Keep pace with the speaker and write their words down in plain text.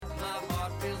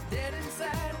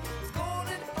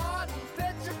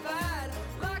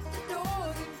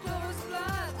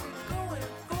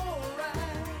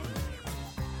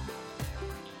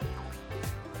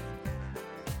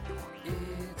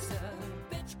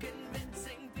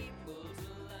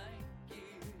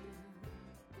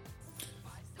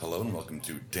Hello and welcome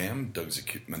to Damn Doug's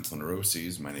Acute Mental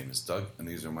Neuroses. My name is Doug, and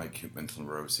these are my acute mental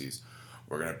neuroses.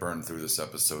 We're going to burn through this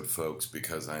episode, folks,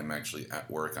 because I'm actually at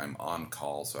work. I'm on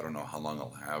call, so I don't know how long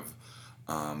I'll have,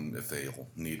 if they'll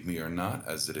need me or not,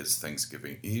 as it is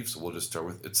Thanksgiving Eve. So we'll just start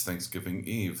with it's Thanksgiving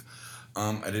Eve.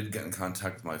 I did get in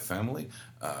contact with my family.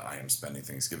 I am spending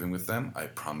Thanksgiving with them. I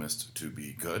promised to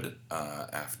be good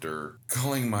after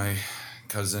calling my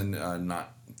cousin,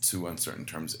 not too uncertain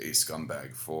terms, a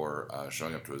scumbag for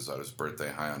showing up to his daughter's birthday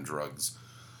high on drugs.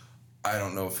 I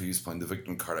don't know if he's playing the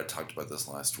victim card. I talked about this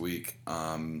last week,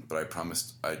 but I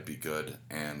promised I'd be good,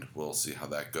 and we'll see how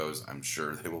that goes. I'm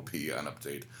sure there will be an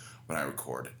update when I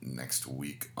record next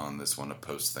week on this one, a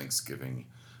post-Thanksgiving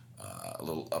a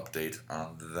little update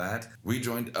on that. We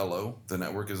joined Ello. The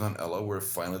network is on Ello. We're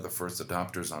finally the first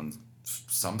adopters on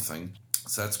something,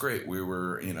 so that's great. We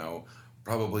were,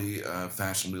 probably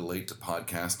fashionably late to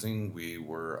podcasting. We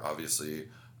were obviously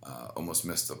almost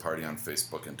missed the party on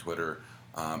Facebook and Twitter,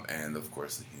 and of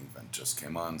course the heating vent just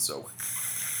came on, so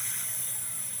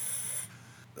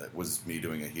that was me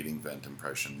doing a heating vent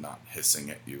impression, not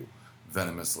hissing at you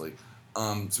venomously.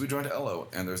 So we joined Ello,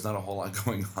 and there's not a whole lot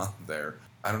going on there.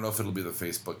 I don't know if it'll be the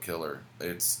Facebook killer.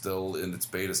 It's still in its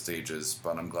beta stages,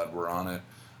 but I'm glad we're on it.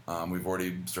 We've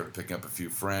already started picking up a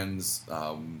few friends,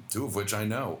 two of which I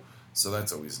know. So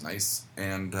that's always nice.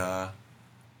 And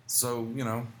so,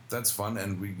 that's fun.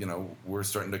 And we're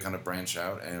starting to kind of branch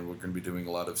out, and we're going to be doing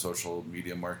a lot of social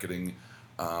media marketing.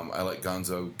 I let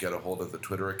Gonzo get a hold of the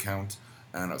Twitter account,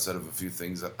 and outside of a few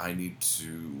things that I need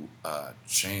to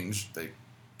change,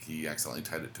 he accidentally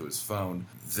tied it to his phone.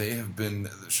 They have been,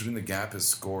 Shooting the Gap has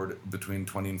scored between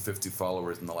 20 and 50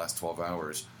 followers in the last 12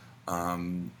 hours.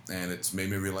 And it's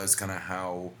made me realize kind of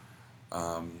how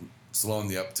slow in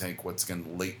the uptake, once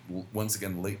again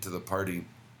late to the party,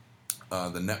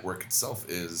 the network itself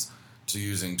is to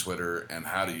using Twitter and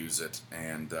how to use it.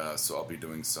 And so I'll be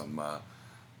doing some,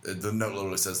 the note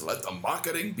literally says, "Let the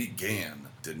marketing begin."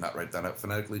 Did not write that out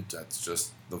phonetically. That's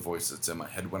just the voice that's in my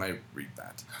head when I read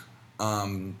that.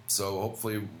 So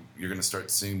hopefully you're going to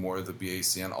start seeing more of the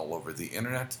BACN all over the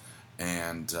internet.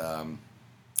 And,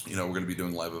 we're going to be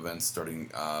doing live events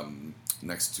starting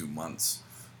next 2 months.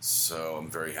 So I'm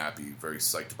very happy, very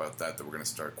psyched about that we're going to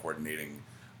start coordinating,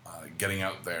 getting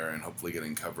out there and hopefully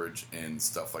getting coverage in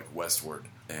stuff like Westward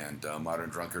and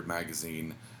Modern Drunkard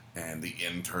Magazine and the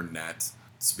Internet.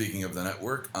 Speaking of the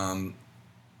network, a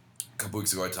couple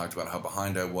weeks ago I talked about how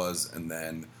behind I was, and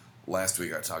then last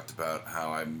week I talked about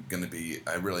how I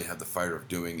really had the fire of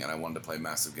doing, and I wanted to play a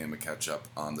massive game of catch-up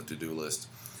on the to-do list.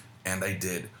 And I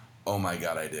did. Oh my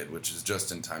god, I did, which is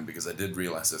just in time, because I did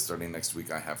realize that starting next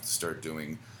week I have to start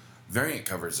doing variant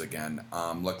covers again.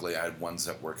 Luckily I had ones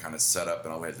that were kind of set up,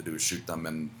 and all we had to do was shoot them,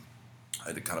 and I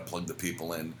had to kind of plug the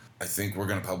people in. I think we're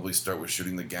going to probably start with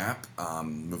Shooting the Gap,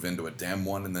 move into a Damn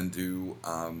one, and then do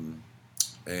a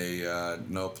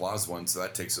No Applause one, so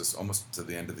that takes us almost to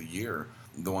the end of the year.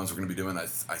 The ones we're going to be doing, I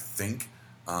think,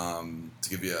 to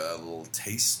give you a little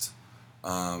taste,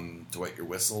 to wet your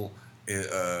whistle,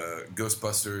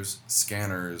 Ghostbusters,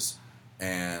 Scanners,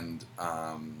 and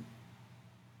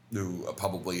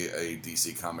probably a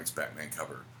DC Comics Batman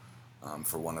cover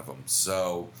for one of them.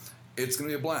 So it's going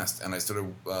to be a blast. And I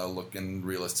started looking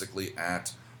realistically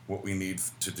at what we need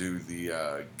to do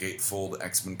the Gatefold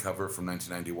X-Men cover from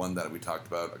 1991 that we talked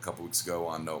about a couple weeks ago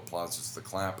on No Applause, Just the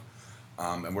Clap.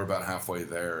 And we're about halfway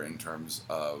there in terms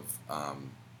of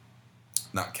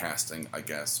not casting, I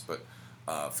guess, but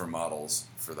for models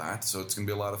for that. So it's going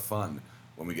to be a lot of fun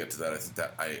when we get to that. I think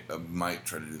that I might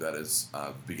try to do that as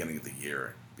the beginning of the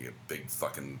year. Be a big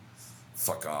fucking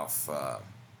fuck-off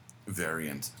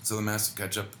variant. So the massive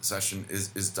catch-up session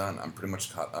is done. I'm pretty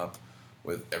much caught up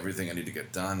with everything I need to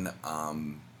get done.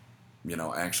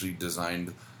 I actually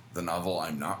designed the novel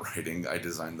I'm not writing. I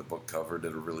designed the book cover,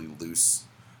 did a really loose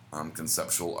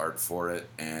conceptual art for it,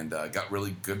 and got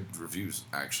really good reviews,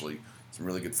 actually. Some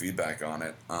really good feedback on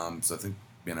it. So I think,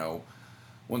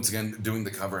 once again, doing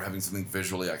the cover, having something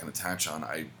visually I can attach on,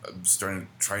 I'm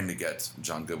trying to get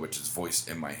John Goodwich's voice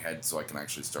in my head so I can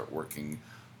actually start working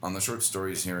on the short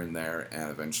stories here and there and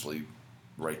eventually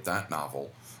write that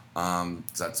novel. So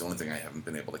that's the only thing I haven't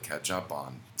been able to catch up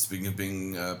on. Speaking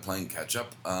of playing catch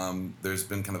up, there's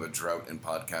been kind of a drought in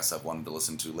podcasts I've wanted to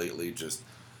listen to lately, just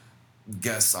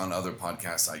guests on other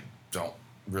podcasts I don't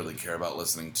really care about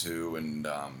listening to, and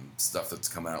stuff that's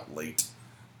coming out late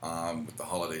with the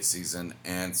holiday season.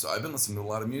 And so I've been listening to a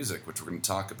lot of music, which we're going to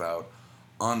talk about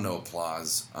on No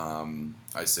Applause.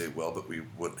 I say well, but we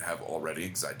would have already,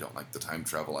 because I don't like the time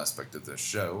travel aspect of this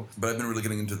show. But I've been really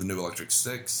getting into the new Electric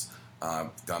Six,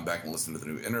 gone back and listened to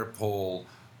the new Interpol,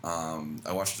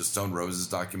 I watched the Stone Roses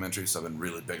documentary, so I've been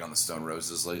really big on the Stone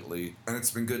Roses lately, and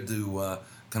it's been good to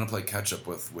kind of play catch up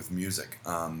with music.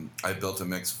 I built a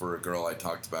mix for a girl. I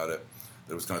talked about it.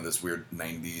 It was kind of this weird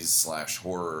 '90s /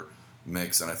 horror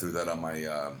mix, and I threw that on my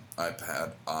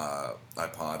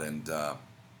iPod, and I've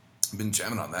been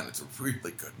jamming on that. And it's a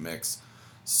really good mix.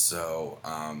 So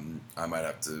I might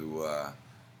have to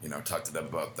talk to Deb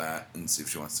about that and see if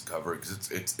she wants to cover it,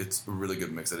 because it's a really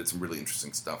good mix. I did some really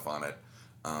interesting stuff on it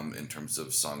in terms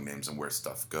of song names and where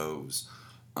stuff goes.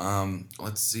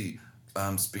 Let's see.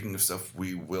 Speaking of stuff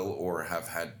we will or have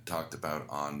had talked about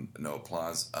on No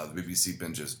Applause, the BBC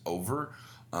binge is over.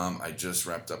 I just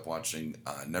wrapped up watching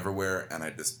Neverwhere, and I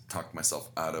just talked myself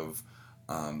out of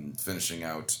finishing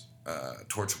out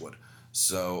Torchwood.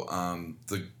 So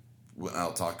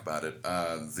I'll talk about it.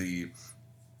 The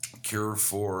cure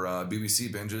for BBC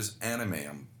binges,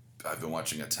 anime. I've been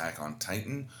watching Attack on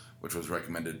Titan, which was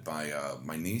recommended by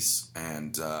my niece,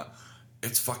 and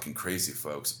it's fucking crazy,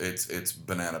 folks. It's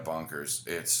banana bonkers.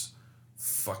 It's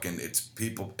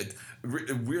people.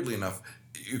 Weirdly enough,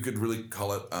 you could really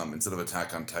call it, instead of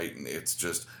Attack on Titan, it's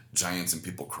just giants and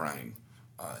people crying.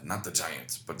 Not the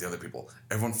giants, but the other people.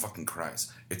 Everyone fucking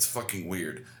cries. It's fucking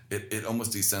weird. It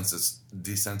almost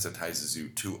desensitizes you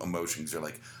to emotions. You're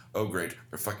like, oh great,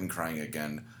 they're fucking crying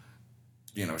again.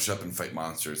 Shut up and fight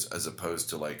monsters, as opposed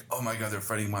to like, oh my god, they're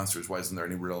fighting monsters. Why isn't there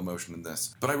any real emotion in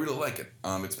this? But I really like it.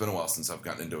 It's been a while since I've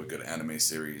gotten into a good anime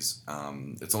series.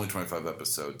 It's only 25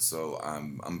 episodes, so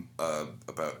I'm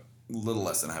about a little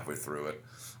less than halfway through it.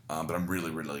 But I'm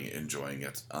really, really enjoying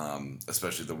it.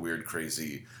 Especially the weird,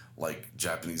 crazy,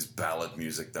 Japanese ballad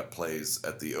music that plays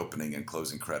at the opening and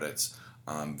closing credits.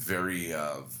 Very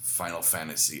Final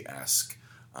Fantasy-esque.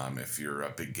 If you're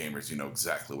big gamers, you know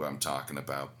exactly what I'm talking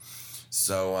about.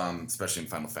 So, especially in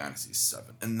Final Fantasy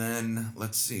VII. And then,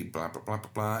 let's see, blah, blah, blah,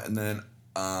 blah, blah. And then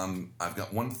I've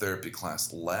got one therapy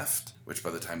class left, which by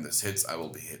the time this hits, I will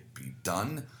be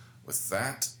done with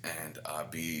that and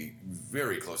be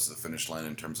very close to the finish line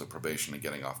in terms of probation and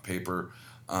getting off paper.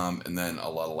 And then a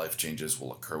lot of life changes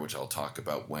will occur, which I'll talk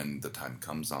about when the time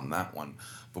comes on that one.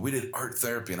 But we did art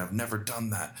therapy, and I've never done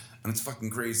that, and it's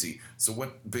fucking crazy. So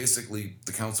what basically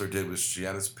the counselor did was she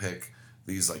had us pick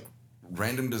these,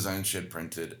 random designs she had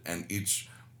printed, and each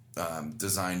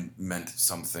design meant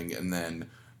something, and then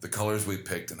the colors we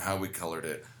picked and how we colored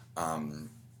it,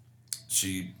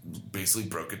 she basically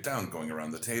broke it down going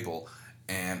around the table,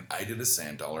 and I did a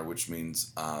sand dollar, which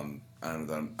means I don't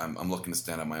know that I'm looking to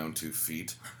stand on my own 2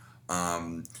 feet,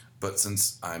 but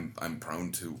since I'm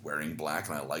prone to wearing black,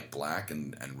 and I like black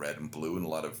and red and blue and a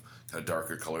lot of kind of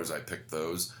darker colors, I picked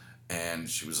those, and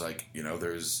she was like,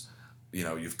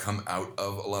 you've come out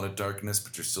of a lot of darkness,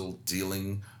 but you're still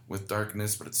dealing with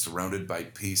darkness, but it's surrounded by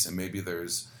peace, and maybe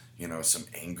there's, some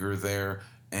anger there.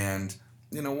 And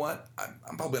you know what?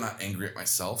 I'm probably not angry at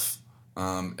myself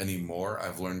anymore.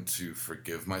 I've learned to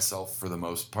forgive myself for the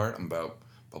most part. I'm about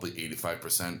probably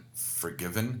 85%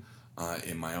 forgiven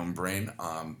in my own brain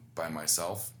by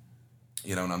myself.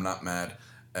 And I'm not mad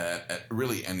at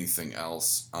really anything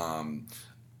else. I'm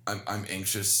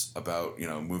anxious about,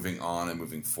 moving on and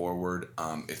moving forward.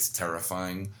 It's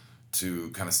terrifying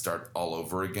to kind of start all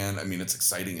over again. I mean, it's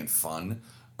exciting and fun.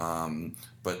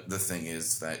 But the thing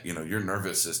is that, your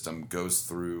nervous system goes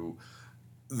through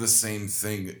the same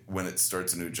thing when it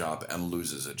starts a new job and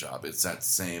loses a job. It's that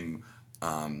same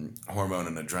hormone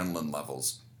and adrenaline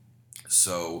levels.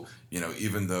 So,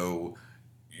 even though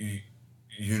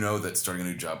you know that starting a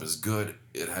new job is good,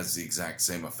 it has the exact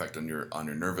same effect on your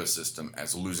nervous system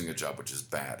as losing a job, which is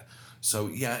bad. So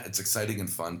yeah, it's exciting and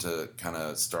fun to kind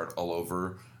of start all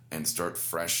over and start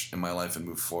fresh in my life and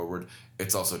move forward.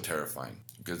 It's also terrifying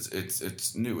because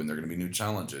it's new, and there are going to be new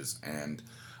challenges, and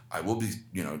I will be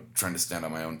trying to stand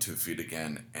on my own 2 feet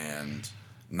again and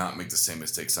not make the same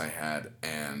mistakes I had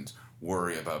and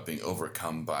worry about being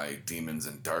overcome by demons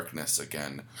and darkness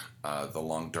again, the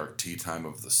long dark tea time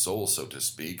of the soul, so to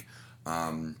speak.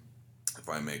 If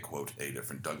I may quote a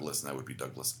different Douglas, and that would be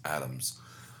Douglas Adams.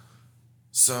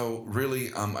 So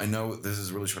really, I know this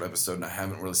is a really short episode, and I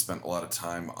haven't really spent a lot of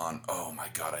time on, oh my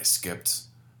god, I skipped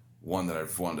one that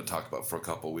I've wanted to talk about for a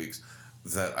couple weeks,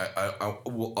 that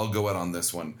I'll go out on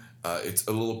this one. It's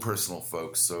a little personal,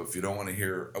 folks, so if you don't want to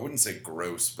hear, I wouldn't say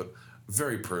gross, but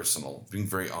very personal, being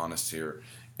very honest here,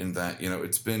 in that,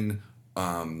 it's been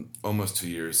almost 2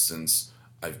 years since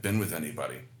I've been with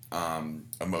anybody,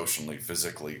 emotionally,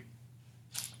 physically,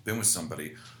 been with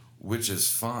somebody, which is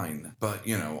fine, but,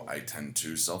 I tend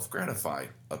to self-gratify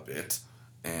a bit,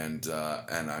 and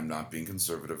I'm not being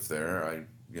conservative there. I,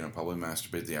 probably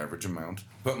masturbate the average amount,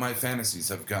 but my fantasies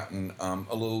have gotten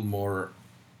a little more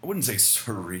I wouldn't say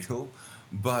surreal,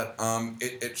 but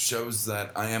it shows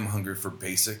that I am hungry for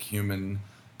basic human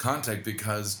contact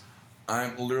because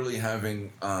I'm literally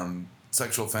having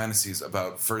sexual fantasies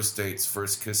about first dates,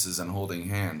 first kisses, and holding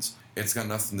hands. It's got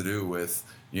nothing to do with,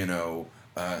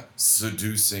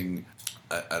 seducing,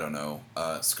 I don't know,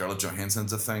 Scarlett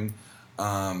Johansson's a thing.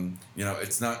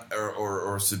 It's not,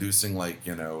 or seducing, like,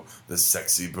 the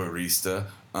sexy barista,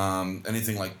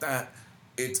 anything like that.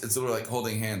 It's literally like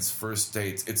holding hands, first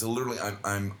dates. It's literally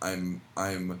I'm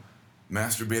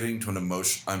masturbating to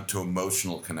to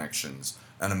emotional connections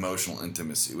and emotional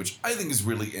intimacy, which I think is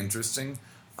really interesting.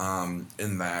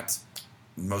 In that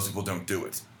most people don't do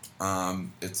it.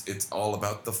 It's all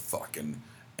about the fucking,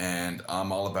 and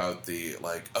I'm all about the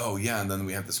like. Oh yeah, and then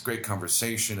we have this great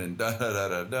conversation and da da da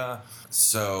da da.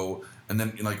 So and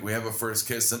then like we have a first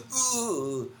kiss and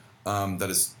that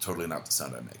is totally not the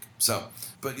sound I make. So,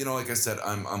 but like I said,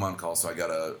 I'm on call, so I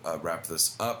gotta wrap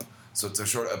this up. So it's a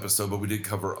short episode, but we did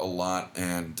cover a lot,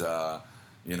 and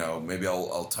maybe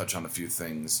I'll touch on a few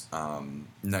things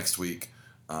next week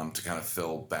to kind of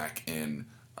fill back in.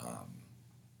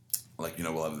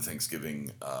 We'll have the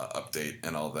Thanksgiving update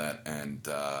and all that, and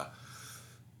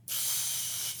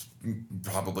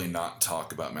probably not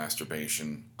talk about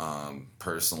masturbation.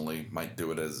 Personally, might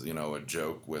do it as a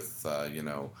joke with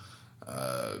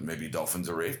maybe dolphins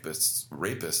are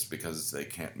rapists because they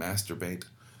can't masturbate.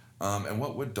 And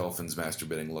what would dolphins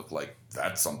masturbating look like?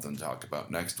 That's something to talk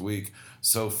about next week.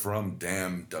 So from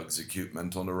Damn Doug's Acute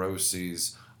Mental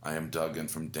Neuroses, I am Doug, and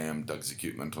from Damn Doug's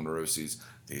Acute Mental Neuroses,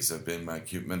 these have been my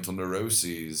acute mental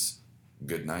neuroses.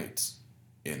 Good night,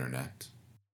 Internet.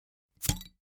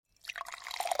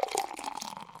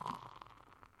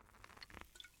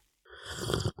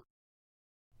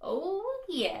 Oh,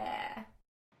 yeah.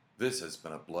 This has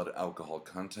been a Blood Alcohol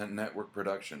Content Network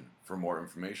production. For more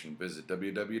information, visit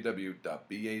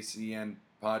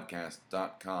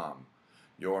www.bacnpodcast.com.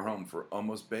 Your home for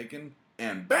Almost Bacon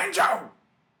and Banjo!